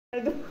I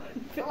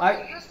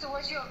used to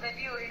watch your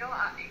video,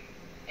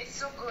 it's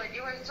so good.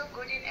 You are so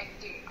good in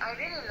acting. I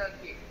really love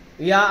it.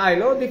 Yeah, I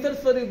know different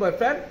story, my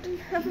friend.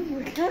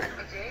 Okay.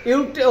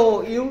 You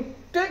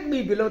take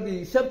me below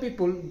the some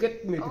people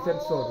get me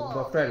different story,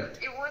 my friend.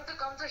 You want to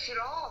come to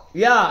Shillong?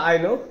 Yeah, I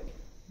know.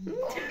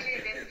 Okay,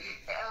 then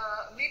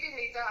maybe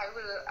later I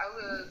will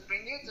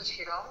bring you to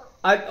Shillong.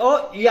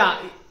 Yeah.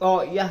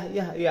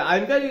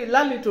 I'm very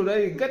lucky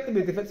today. Get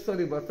me different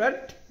story, my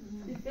friend.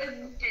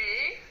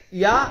 Okay.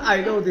 Yeah,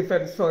 I know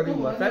different story,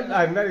 my friend.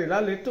 I'm very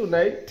lucky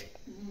tonight.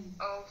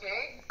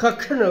 Okay.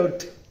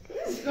 Coconut.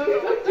 So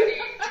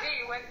today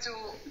you went to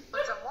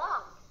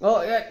Samwang.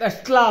 Oh, yeah,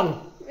 that's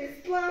slang.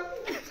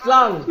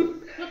 Slang.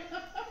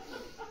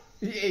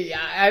 Yeah,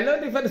 I know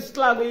different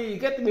slang. You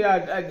get me.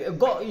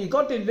 You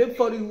got to live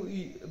for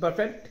you, my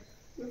friend.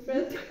 I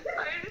didn't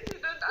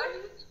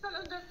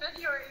understand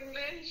your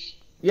English.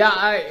 Yeah,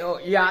 I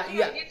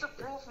need to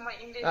prove my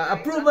English.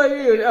 Approve by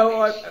you.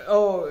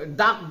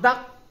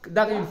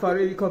 Dark in for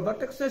you.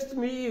 But access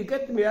me. You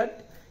get me.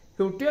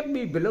 You take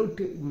me below.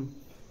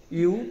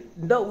 You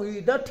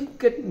don't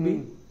get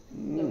me.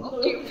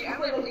 Okay, I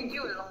will bring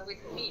you along with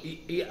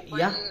me. Yeah.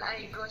 When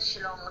I go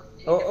Shillong.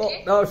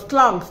 Okay?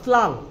 Slang.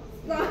 Slang.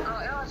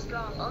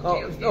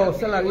 Okay.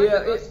 Slang.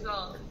 Yeah.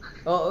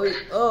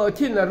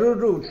 China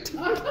root.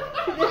 By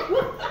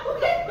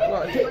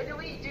the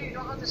way, do you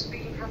know how to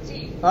speak in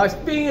Hichi?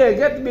 Speaking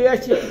get me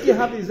actually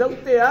have his own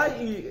there.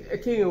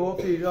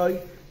 Akihoupi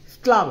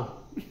slang.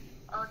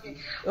 Okay.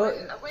 When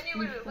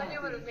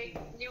you will make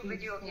new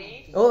video,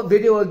 okay?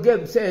 Video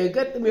game say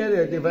get me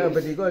the video.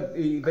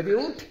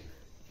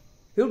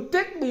 You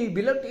take me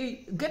below.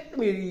 Get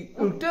me.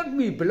 You take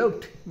me below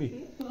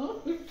me.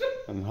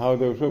 And how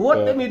do you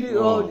What me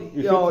do?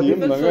 You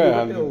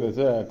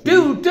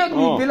take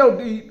me below.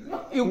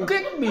 You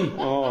get me.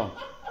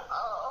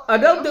 I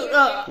don't do.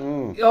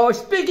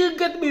 Speaking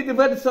get me the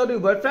very sorry,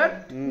 my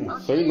friend.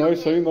 Sorry,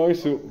 noise.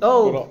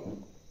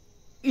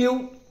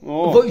 You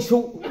voice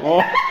su.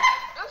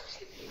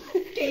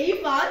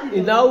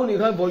 Now you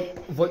can voice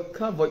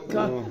car.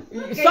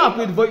 Stop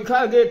with voice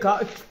car again.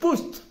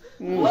 Push.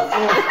 No,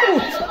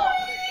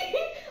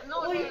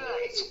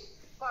 it's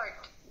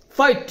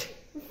Fight.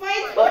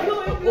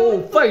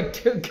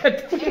 Fight.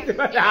 Get me.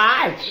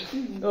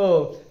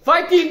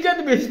 Fighting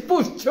get me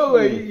push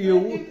away.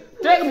 You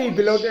take me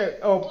below there.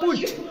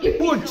 Push.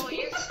 Push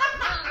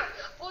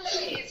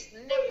is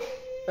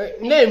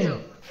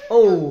Name.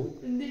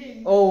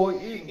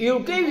 You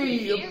give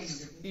me.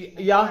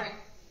 Yeah.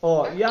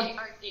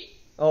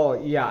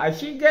 Yeah. I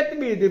see get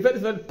me the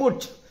first one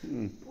push.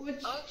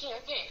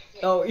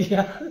 Okay.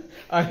 Yeah.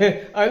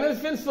 I know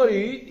fence for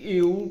you.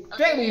 You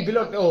take me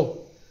below.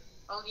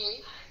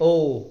 Okay.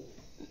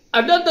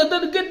 And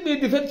don't get me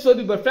defense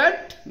sorry, my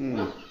friend.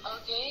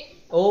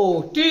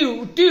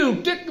 Okay. Till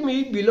take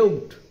me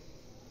below.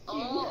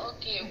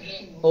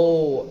 Okay.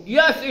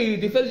 Yes,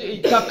 defense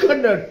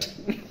coconut.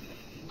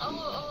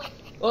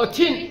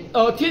 Thin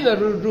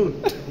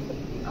root.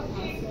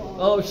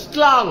 Okay.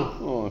 Slang.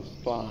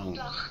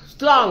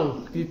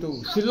 Slang.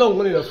 Itu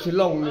Shillong ni lah.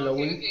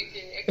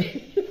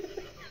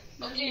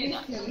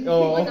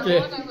 Okay.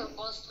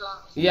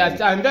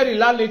 Yes, I'm very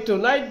lucky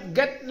tonight.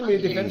 Get me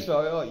defense.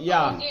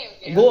 Yeah.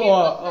 Okay.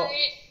 Go.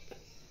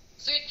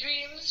 Sweet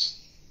dreams.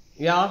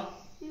 Yeah.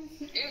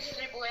 You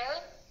sleep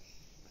well.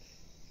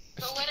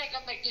 So when I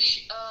come back to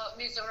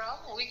Mizoram,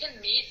 we can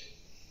meet.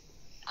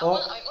 I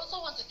also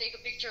want to take a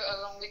picture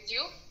along with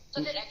you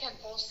so that I can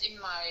post in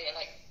my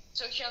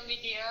social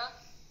media.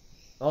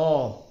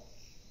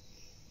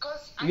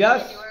 Because I know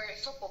you are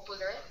so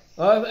popular.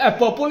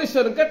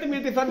 Population, get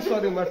me defense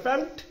for you, my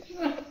friend.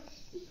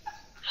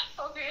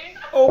 Okay.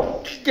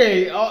 No.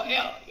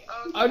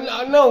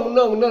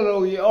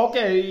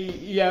 Okay.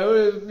 Yeah.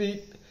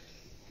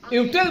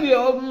 You tell me.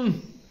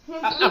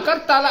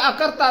 Akartala.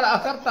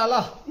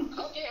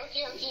 Okay.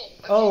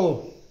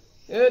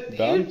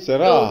 Dam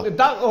cerah.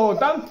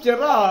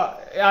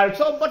 I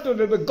so but to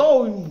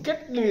go and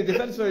get me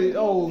defense for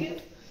you.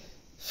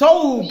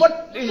 So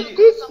but.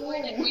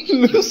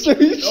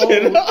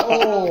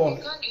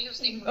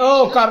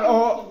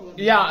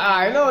 Yeah,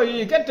 I know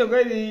you get to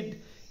get it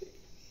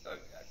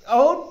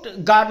out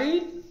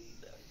Gary.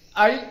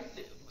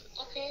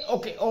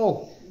 Okay.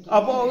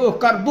 About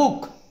car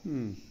book.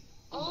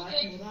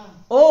 Okay.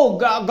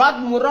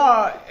 God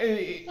Mura,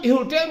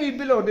 he'll tell me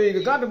below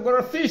the God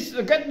Mura fish,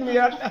 get me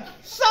at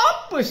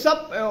sup,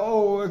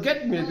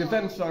 get me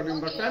defense for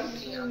him, my friend.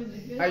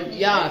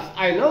 Yes,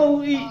 I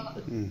know you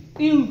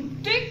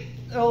take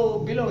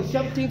below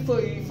something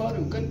for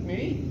him, get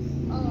me.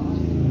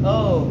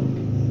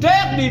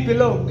 Take me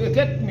below,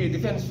 get me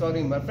defense for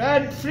him, my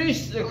friend.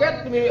 Fish,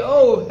 get me.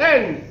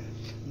 Hen,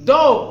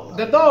 dog,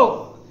 the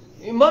dog,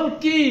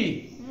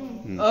 monkey,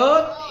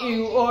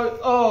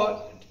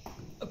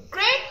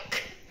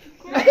 crack.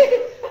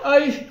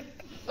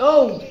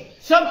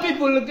 Some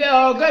people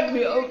get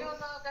me.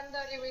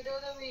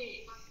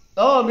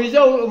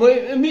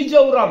 Mizoram.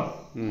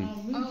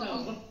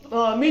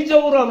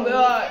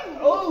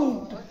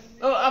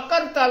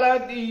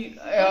 Agartala di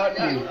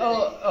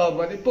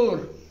Manipur.